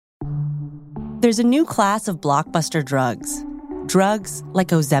There's a new class of blockbuster drugs. Drugs like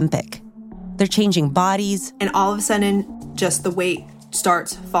Ozempic. They're changing bodies. And all of a sudden, just the weight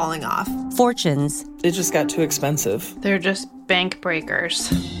starts falling off. Fortunes. It just got too expensive. They're just bank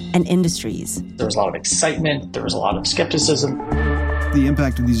breakers. And industries. There was a lot of excitement. There was a lot of skepticism. The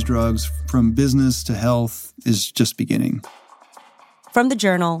impact of these drugs, from business to health, is just beginning. From the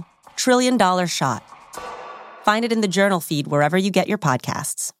Journal, $1 Trillion Shot. Find it in the Journal feed wherever you get your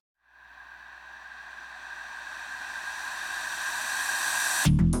podcasts.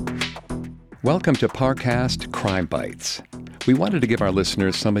 Welcome to Parcast Crime Bites. We wanted to give our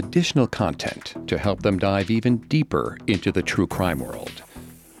listeners some additional content to help them dive even deeper into the true crime world.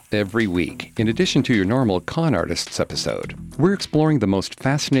 Every week, in addition to your normal Con Artists episode, we're exploring the most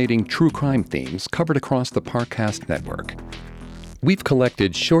fascinating true crime themes covered across the Parcast Network. We've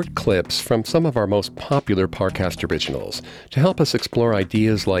collected short clips from some of our most popular Parcast originals to help us explore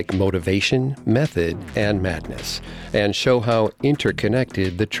ideas like motivation, method, and madness, and show how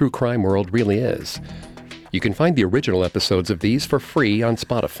interconnected the true crime world really is. You can find the original episodes of these for free on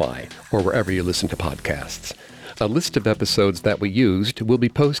Spotify or wherever you listen to podcasts. A list of episodes that we used will be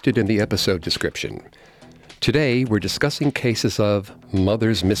posted in the episode description. Today, we're discussing cases of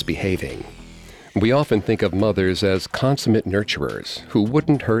mothers misbehaving. We often think of mothers as consummate nurturers who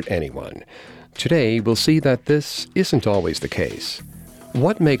wouldn't hurt anyone. Today, we'll see that this isn't always the case.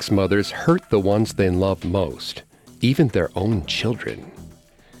 What makes mothers hurt the ones they love most, even their own children?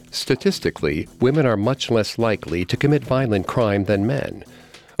 Statistically, women are much less likely to commit violent crime than men.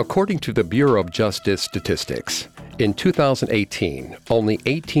 According to the Bureau of Justice Statistics, in 2018, only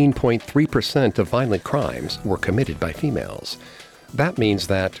 18.3% of violent crimes were committed by females. That means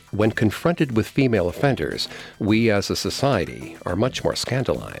that, when confronted with female offenders, we as a society are much more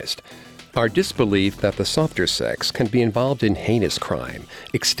scandalized. Our disbelief that the softer sex can be involved in heinous crime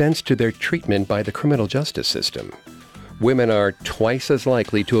extends to their treatment by the criminal justice system. Women are twice as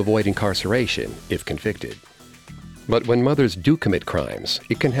likely to avoid incarceration if convicted. But when mothers do commit crimes,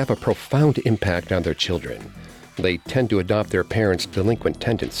 it can have a profound impact on their children. They tend to adopt their parents' delinquent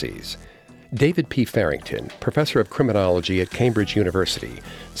tendencies. David P. Farrington, professor of criminology at Cambridge University,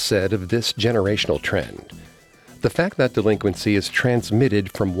 said of this generational trend, "The fact that delinquency is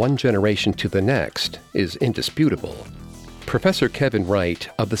transmitted from one generation to the next is indisputable." Professor Kevin Wright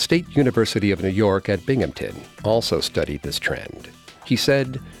of the State University of New York at Binghamton also studied this trend. He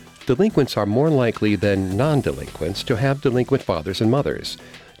said, "Delinquents are more likely than non-delinquents to have delinquent fathers and mothers.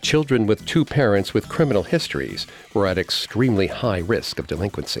 Children with two parents with criminal histories were at extremely high risk of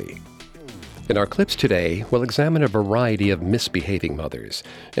delinquency." In our clips today, we'll examine a variety of misbehaving mothers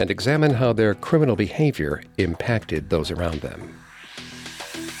and examine how their criminal behavior impacted those around them.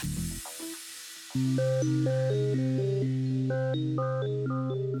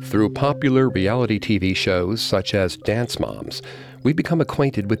 Through popular reality TV shows such as Dance Moms, we become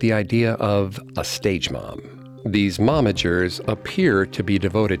acquainted with the idea of a stage mom. These momagers appear to be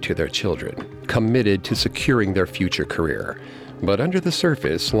devoted to their children, committed to securing their future career. But under the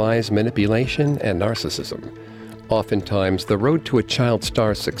surface lies manipulation and narcissism. Oftentimes, the road to a child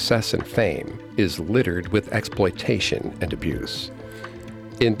star's success and fame is littered with exploitation and abuse.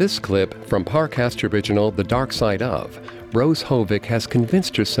 In this clip from Parcast original The Dark Side Of, Rose Hovick has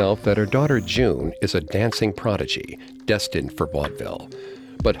convinced herself that her daughter June is a dancing prodigy destined for vaudeville.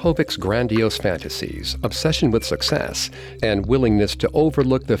 But Hovick's grandiose fantasies, obsession with success, and willingness to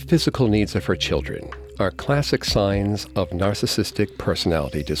overlook the physical needs of her children are classic signs of narcissistic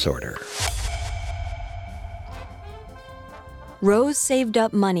personality disorder. Rose saved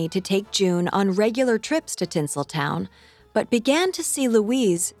up money to take June on regular trips to Tinseltown, but began to see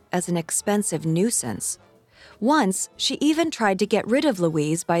Louise as an expensive nuisance. Once, she even tried to get rid of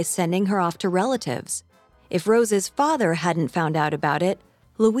Louise by sending her off to relatives. If Rose's father hadn't found out about it,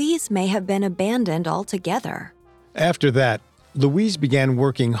 Louise may have been abandoned altogether. After that, Louise began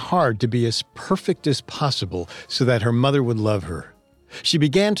working hard to be as perfect as possible so that her mother would love her. She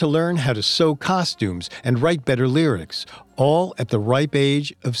began to learn how to sew costumes and write better lyrics, all at the ripe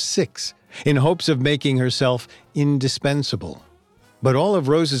age of 6, in hopes of making herself indispensable. But all of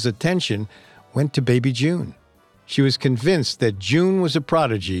Rose's attention went to baby June. She was convinced that June was a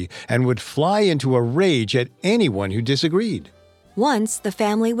prodigy and would fly into a rage at anyone who disagreed. Once, the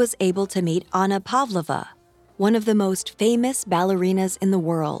family was able to meet Anna Pavlova, one of the most famous ballerinas in the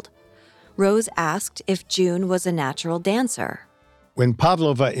world. Rose asked if June was a natural dancer. When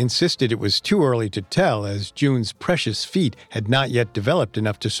Pavlova insisted it was too early to tell, as June's precious feet had not yet developed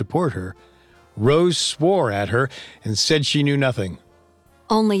enough to support her, Rose swore at her and said she knew nothing.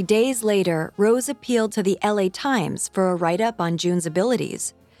 Only days later, Rose appealed to the LA Times for a write-up on June's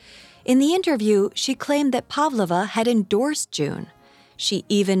abilities. In the interview, she claimed that Pavlova had endorsed June. She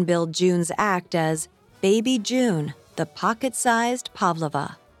even billed June's act as Baby June, the pocket-sized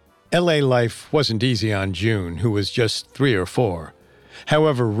Pavlova. LA life wasn't easy on June, who was just 3 or 4.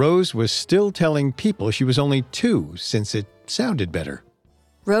 However, Rose was still telling people she was only 2 since it sounded better.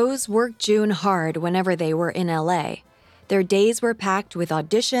 Rose worked June hard whenever they were in LA. Their days were packed with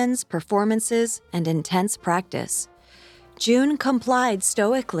auditions, performances, and intense practice. June complied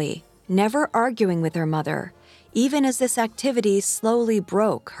stoically, never arguing with her mother, even as this activity slowly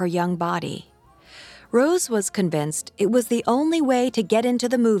broke her young body. Rose was convinced it was the only way to get into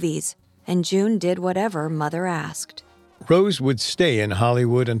the movies, and June did whatever Mother asked. Rose would stay in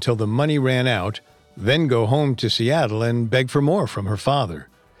Hollywood until the money ran out, then go home to Seattle and beg for more from her father.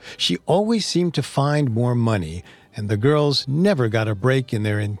 She always seemed to find more money, and the girls never got a break in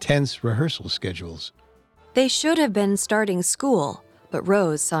their intense rehearsal schedules. They should have been starting school, but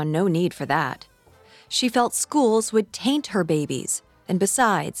Rose saw no need for that. She felt schools would taint her babies, and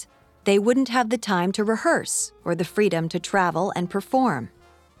besides, they wouldn't have the time to rehearse or the freedom to travel and perform.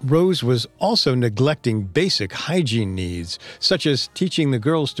 Rose was also neglecting basic hygiene needs, such as teaching the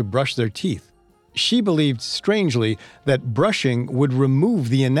girls to brush their teeth. She believed, strangely, that brushing would remove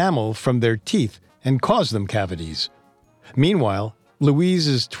the enamel from their teeth and cause them cavities. Meanwhile,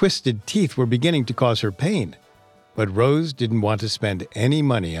 Louise's twisted teeth were beginning to cause her pain, but Rose didn't want to spend any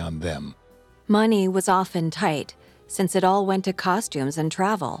money on them. Money was often tight, since it all went to costumes and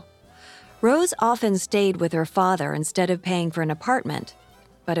travel. Rose often stayed with her father instead of paying for an apartment,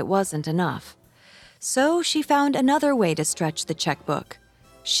 but it wasn't enough. So she found another way to stretch the checkbook.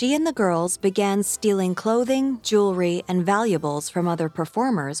 She and the girls began stealing clothing, jewelry, and valuables from other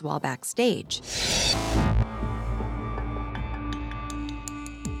performers while backstage.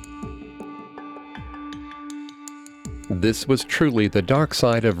 This was truly the dark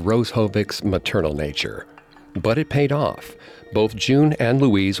side of Rose Hovick's maternal nature. But it paid off. Both June and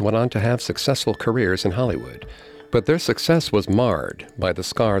Louise went on to have successful careers in Hollywood, but their success was marred by the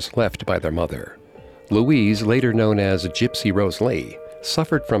scars left by their mother. Louise, later known as Gypsy Rose Lee,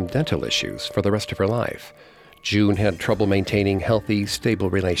 suffered from dental issues for the rest of her life. June had trouble maintaining healthy, stable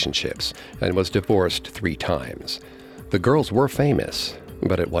relationships and was divorced 3 times. The girls were famous,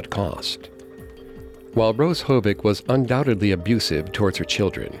 but at what cost? While Rose Hovick was undoubtedly abusive towards her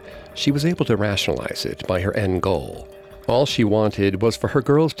children, she was able to rationalize it by her end goal. All she wanted was for her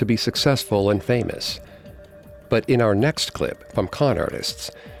girls to be successful and famous. But in our next clip from Con Artists,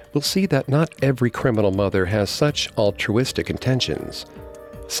 we'll see that not every criminal mother has such altruistic intentions.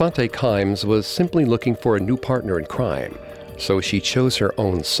 Sante Kimes was simply looking for a new partner in crime, so she chose her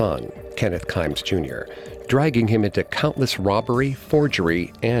own son, Kenneth Kimes Jr., dragging him into countless robbery,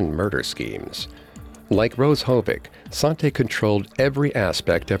 forgery, and murder schemes. Like Rose Hovick, Sante controlled every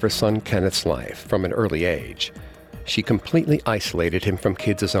aspect of her son Kenneth's life from an early age. She completely isolated him from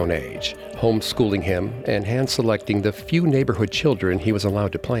kids his own age, homeschooling him and hand-selecting the few neighborhood children he was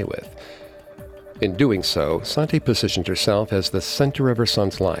allowed to play with. In doing so, Sante positioned herself as the center of her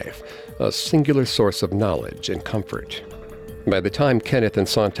son's life, a singular source of knowledge and comfort. By the time Kenneth and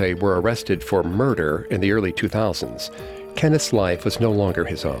Sante were arrested for murder in the early 2000s, Kenneth's life was no longer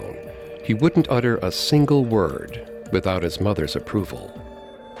his own. He wouldn't utter a single word without his mother's approval.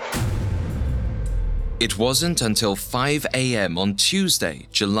 It wasn't until 5 a.m. on Tuesday,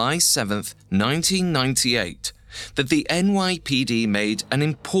 July 7th, 1998, that the NYPD made an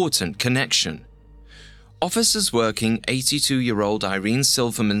important connection. Officers working 82-year-old Irene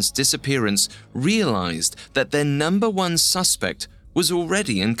Silverman's disappearance realized that their number 1 suspect was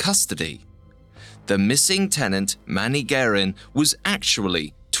already in custody. The missing tenant, Manny Guerin, was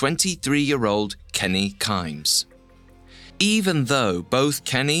actually 23-year-old Kenny Kimes. Even though both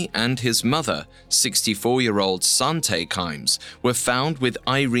Kenny and his mother, 64-year-old Sante Kimes, were found with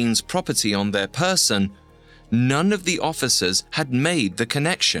Irene's property on their person, none of the officers had made the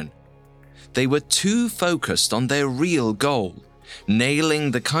connection. They were too focused on their real goal,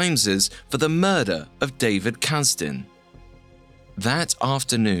 nailing the Kimeses for the murder of David Kasdan. That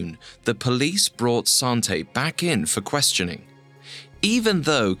afternoon, the police brought Sante back in for questioning. Even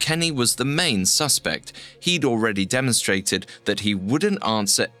though Kenny was the main suspect, he'd already demonstrated that he wouldn't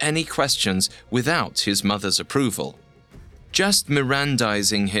answer any questions without his mother's approval. Just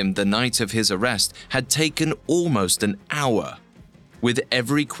Mirandizing him the night of his arrest had taken almost an hour. With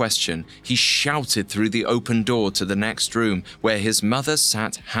every question, he shouted through the open door to the next room where his mother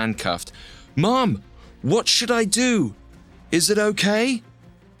sat handcuffed. "Mom, what should I do? Is it okay?"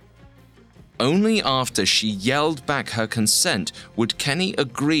 Only after she yelled back her consent would Kenny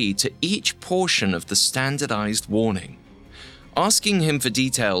agree to each portion of the standardized warning. asking him for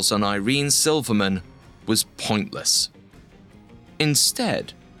details on Irene Silverman was pointless.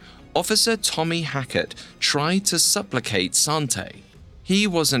 Instead, Officer Tommy Hackett tried to supplicate Sante. He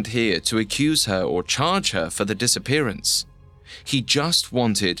wasn't here to accuse her or charge her for the disappearance. He just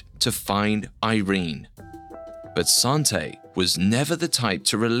wanted to find Irene. But Sante was never the type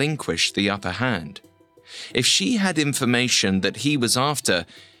to relinquish the upper hand. If she had information that he was after,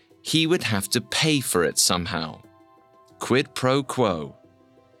 he would have to pay for it somehow. Quid pro quo.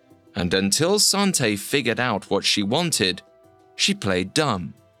 And until Sante figured out what she wanted, she played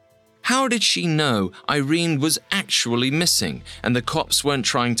dumb. How did she know Irene was actually missing and the cops weren't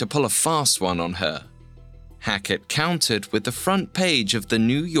trying to pull a fast one on her? Hackett countered with the front page of the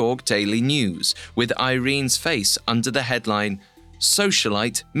New York Daily News with Irene's face under the headline,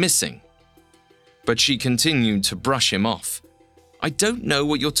 "Socialite Missing." But she continued to brush him off. "I don't know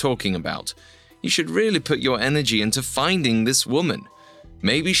what you're talking about. You should really put your energy into finding this woman.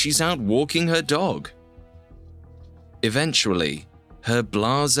 Maybe she's out walking her dog." Eventually, her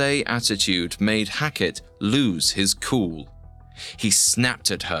blasé attitude made Hackett lose his cool. He snapped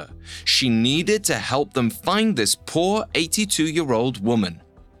at her. She needed to help them find this poor 82-year-old woman.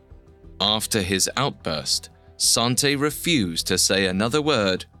 After his outburst, Sante refused to say another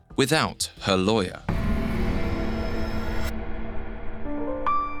word without her lawyer.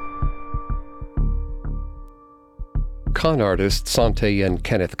 Con artists Sante and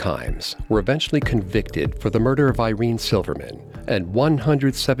Kenneth Kimes were eventually convicted for the murder of Irene Silverman and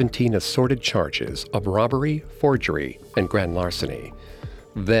 117 assorted charges of robbery, forgery, and grand larceny.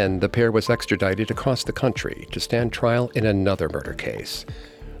 Then the pair was extradited across the country to stand trial in another murder case.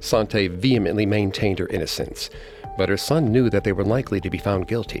 Sante vehemently maintained her innocence, but her son knew that they were likely to be found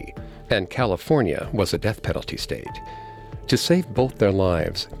guilty, and California was a death penalty state. To save both their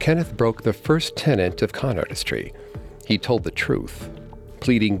lives, Kenneth broke the first tenet of con artistry. He told the truth,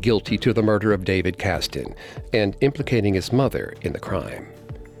 pleading guilty to the murder of David Caston and implicating his mother in the crime.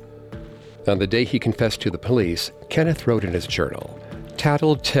 On the day he confessed to the police, Kenneth wrote in his journal,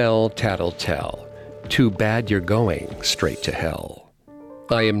 "Tattle, tell, tattle, tell. Too bad you're going straight to hell.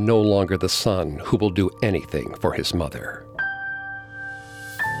 I am no longer the son who will do anything for his mother."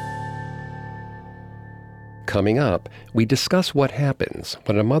 Coming up, we discuss what happens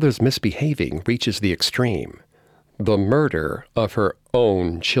when a mother's misbehaving reaches the extreme. The murder of her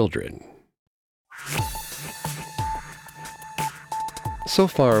own children. So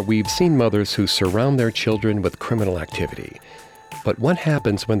far, we've seen mothers who surround their children with criminal activity. But what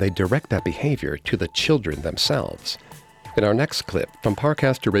happens when they direct that behavior to the children themselves? In our next clip from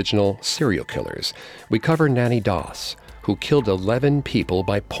Parcast original Serial Killers, we cover Nanny Doss, who killed 11 people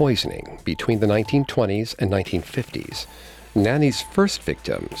by poisoning between the 1920s and 1950s. Nanny's first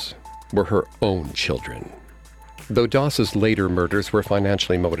victims were her own children. Though Doss's later murders were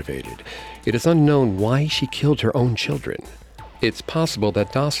financially motivated, it is unknown why she killed her own children. It's possible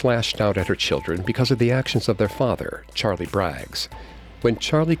that Doss lashed out at her children because of the actions of their father, Charlie Braggs. When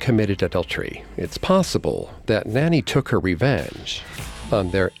Charlie committed adultery, it's possible that Nanny took her revenge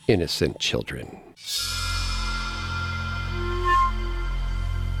on their innocent children.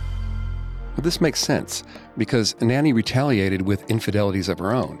 This makes sense because Nanny retaliated with infidelities of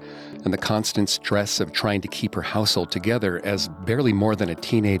her own, and the constant stress of trying to keep her household together as barely more than a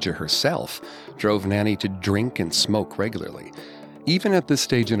teenager herself drove Nanny to drink and smoke regularly. Even at this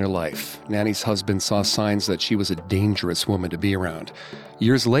stage in her life, Nanny's husband saw signs that she was a dangerous woman to be around.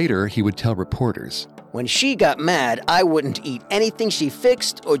 Years later, he would tell reporters, "When she got mad, I wouldn't eat anything she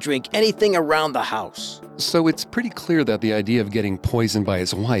fixed or drink anything around the house." So it's pretty clear that the idea of getting poisoned by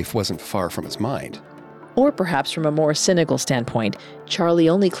his wife wasn't far from his mind. Or perhaps from a more cynical standpoint, Charlie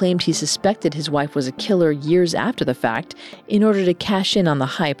only claimed he suspected his wife was a killer years after the fact in order to cash in on the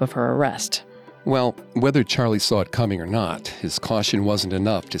hype of her arrest. Well, whether Charlie saw it coming or not, his caution wasn't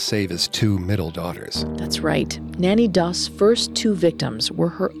enough to save his two middle daughters. That's right. Nanny Doss' first two victims were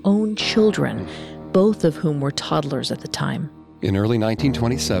her own children, both of whom were toddlers at the time. In early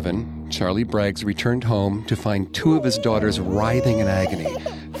 1927, Charlie Braggs returned home to find two of his daughters writhing in agony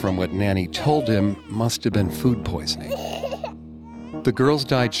from what Nanny told him must have been food poisoning. The girls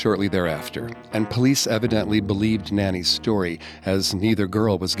died shortly thereafter, and police evidently believed Nanny's story, as neither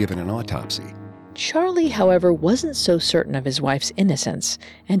girl was given an autopsy. Charlie, however, wasn't so certain of his wife's innocence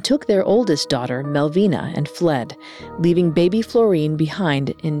and took their oldest daughter, Melvina, and fled, leaving baby Florine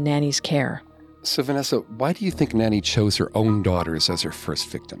behind in Nanny's care. So, Vanessa, why do you think Nanny chose her own daughters as her first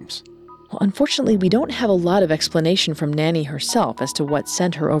victims? Well, unfortunately, we don't have a lot of explanation from Nanny herself as to what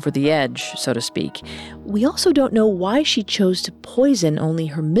sent her over the edge, so to speak. We also don't know why she chose to poison only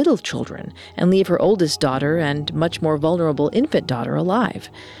her middle children and leave her oldest daughter and much more vulnerable infant daughter alive.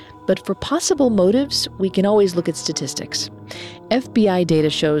 But for possible motives, we can always look at statistics. FBI data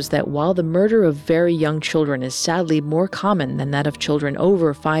shows that while the murder of very young children is sadly more common than that of children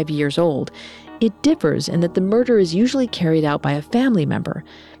over 5 years old, it differs in that the murder is usually carried out by a family member.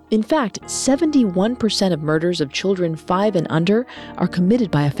 In fact, 71% of murders of children 5 and under are committed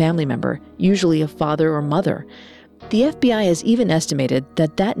by a family member, usually a father or mother. The FBI has even estimated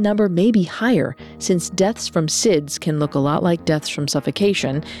that that number may be higher, since deaths from SIDS can look a lot like deaths from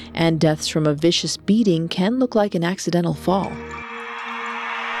suffocation, and deaths from a vicious beating can look like an accidental fall.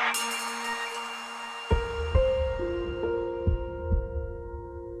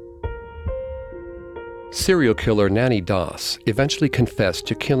 Serial killer Nanny Doss eventually confessed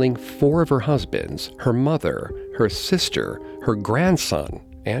to killing 4 of her husbands, her mother, her sister, her grandson,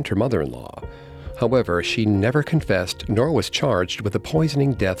 and her mother-in-law. However, she never confessed nor was charged with the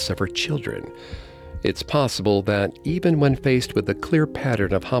poisoning deaths of her children. It's possible that even when faced with a clear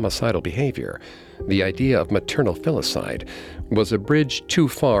pattern of homicidal behavior, the idea of maternal filicide was a bridge too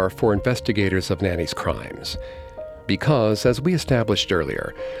far for investigators of Nanny's crimes. Because, as we established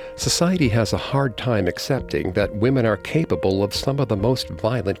earlier, society has a hard time accepting that women are capable of some of the most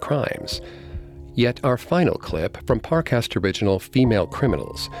violent crimes. Yet our final clip from Parcast original Female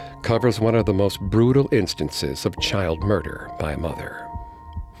Criminals covers one of the most brutal instances of child murder by a mother.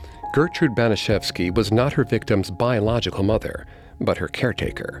 Gertrude Banaszewski was not her victim's biological mother, but her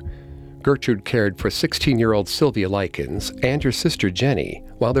caretaker. Gertrude cared for 16-year-old Sylvia Likens and her sister Jenny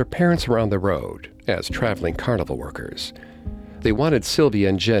while their parents were on the road as traveling carnival workers. They wanted Sylvia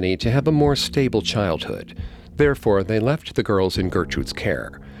and Jenny to have a more stable childhood. Therefore, they left the girls in Gertrude's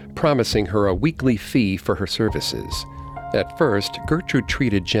care, promising her a weekly fee for her services. At first, Gertrude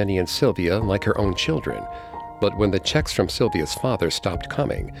treated Jenny and Sylvia like her own children, but when the checks from Sylvia's father stopped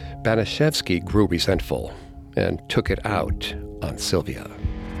coming, Banaszewski grew resentful and took it out on Sylvia.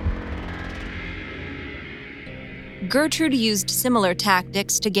 Gertrude used similar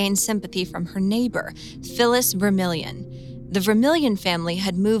tactics to gain sympathy from her neighbor, Phyllis Vermillion. The Vermillion family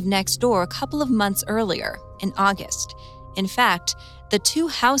had moved next door a couple of months earlier, in August. In fact, the two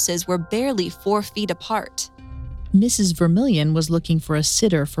houses were barely 4 feet apart. Mrs. Vermillion was looking for a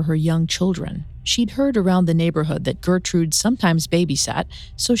sitter for her young children. She'd heard around the neighborhood that Gertrude sometimes babysat,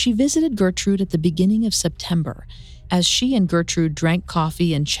 so she visited Gertrude at the beginning of September. As she and Gertrude drank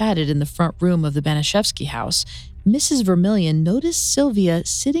coffee and chatted in the front room of the Banaszewski house, Mrs. Vermillion noticed Sylvia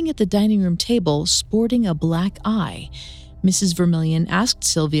sitting at the dining room table sporting a black eye. Mrs. Vermillion asked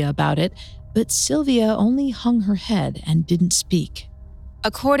Sylvia about it, but Sylvia only hung her head and didn't speak.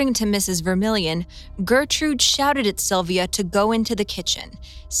 According to Mrs. Vermillion, Gertrude shouted at Sylvia to go into the kitchen,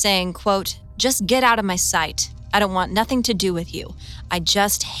 saying, quote, "Just get out of my sight. I don't want nothing to do with you. I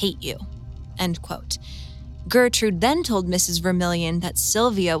just hate you," end quote. Gertrude then told Mrs. Vermillion that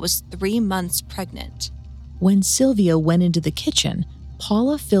Sylvia was 3 months pregnant. When Sylvia went into the kitchen,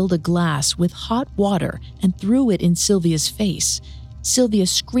 Paula filled a glass with hot water and threw it in Sylvia's face. Sylvia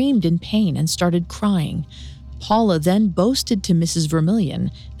screamed in pain and started crying. Paula then boasted to Mrs. Vermillion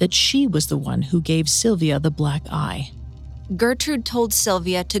that she was the one who gave Sylvia the black eye. Gertrude told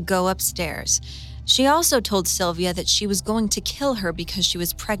Sylvia to go upstairs. She also told Sylvia that she was going to kill her because she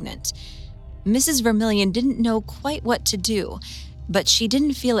was pregnant. Mrs. Vermillion didn't know quite what to do, but she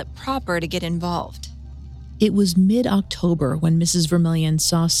didn't feel it proper to get involved. It was mid-October when Mrs. Vermillion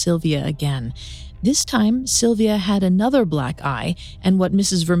saw Sylvia again. This time, Sylvia had another black eye and what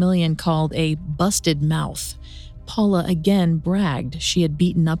Mrs. Vermillion called a busted mouth. Paula again bragged she had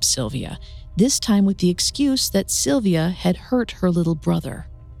beaten up Sylvia, this time with the excuse that Sylvia had hurt her little brother.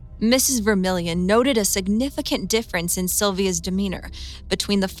 Mrs. Vermillion noted a significant difference in Sylvia's demeanor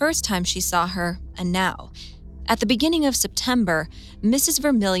between the first time she saw her and now. At the beginning of September, Mrs.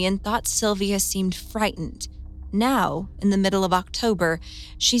 Vermillion thought Sylvia seemed frightened. Now, in the middle of October,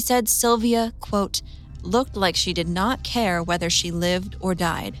 she said Sylvia, quote, looked like she did not care whether she lived or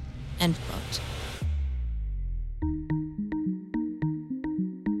died, end quote.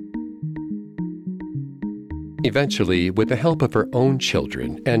 Eventually, with the help of her own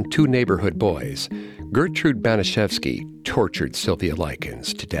children and 2 neighborhood boys, Gertrude Banaszewski tortured Sylvia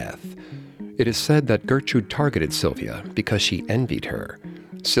Likens to death. It is said that Gertrude targeted Sylvia because she envied her.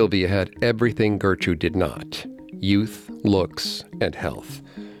 Sylvia had everything Gertrude did not: youth, looks, and health.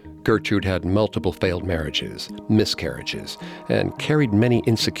 Gertrude had multiple failed marriages, miscarriages, and carried many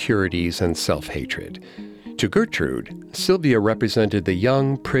insecurities and self-hatred. To Gertrude, Sylvia represented the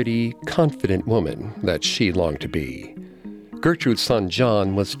young, pretty, confident woman that she longed to be. Gertrude's son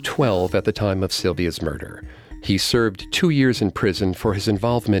John was 12 at the time of Sylvia's murder. He served 2 years in prison for his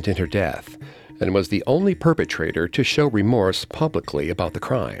involvement in her death and was the only perpetrator to show remorse publicly about the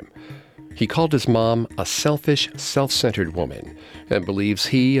crime. He called his mom a selfish, self-centered woman and believes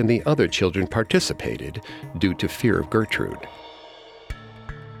he and the other children participated due to fear of Gertrude.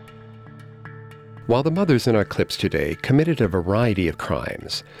 While the mothers in our clips today committed a variety of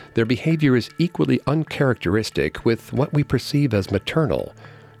crimes, their behavior is equally uncharacteristic with what we perceive as maternal.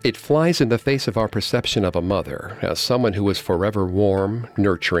 It flies in the face of our perception of a mother as someone who is forever warm,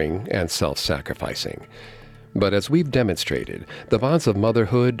 nurturing, and self-sacrificing. But as we've demonstrated, the bonds of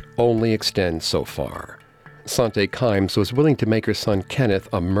motherhood only extend so far. Sante Kimes was willing to make her son Kenneth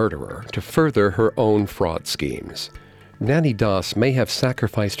a murderer to further her own fraud schemes. Nanny Doss may have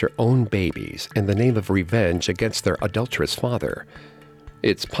sacrificed her own babies in the name of revenge against their adulterous father.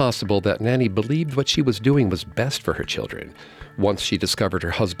 It's possible that Nanny believed what she was doing was best for her children. Once she discovered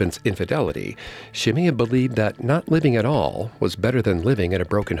her husband's infidelity, she may have believed that not living at all was better than living in a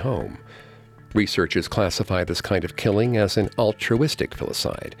broken home. Researchers classify this kind of killing as an altruistic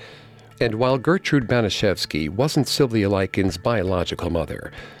filicide. And while Gertrude Banaszewski wasn't Sylvia Likens' biological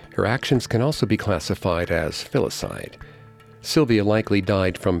mother, her actions can also be classified as filicide. Sylvia likely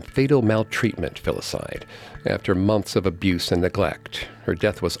died from fatal maltreatment filicide. After months of abuse and neglect, her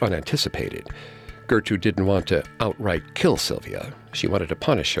death was unanticipated. Gertrude didn't want to outright kill Sylvia. She wanted to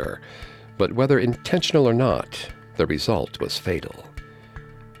punish her. But whether intentional or not, the result was fatal.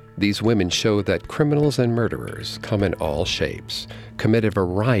 These women show that criminals and murderers come in all shapes, commit a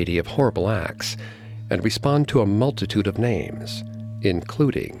variety of horrible acts, and respond to a multitude of names,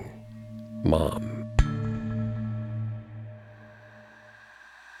 including Mom.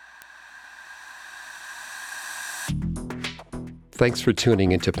 Thanks for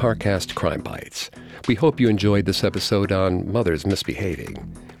tuning into Parcast Crime Bites. We hope you enjoyed this episode on mothers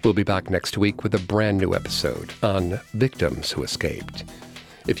misbehaving. We'll be back next week with a brand new episode on victims who escaped.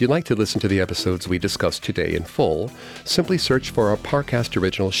 If you'd like to listen to the episodes we discussed today in full, simply search for our Parcast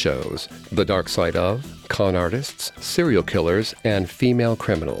original shows, The Dark Side of, Con Artists, Serial Killers, and Female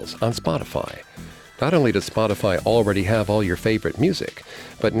Criminals on Spotify. Not only does Spotify already have all your favorite music,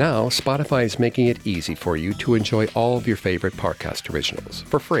 but now Spotify is making it easy for you to enjoy all of your favorite Parcast originals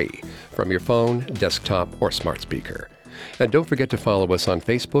for free from your phone, desktop, or smart speaker. And don't forget to follow us on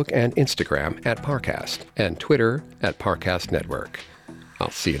Facebook and Instagram at Parcast and Twitter at Parcast Network. I'll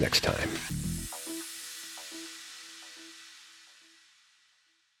see you next time.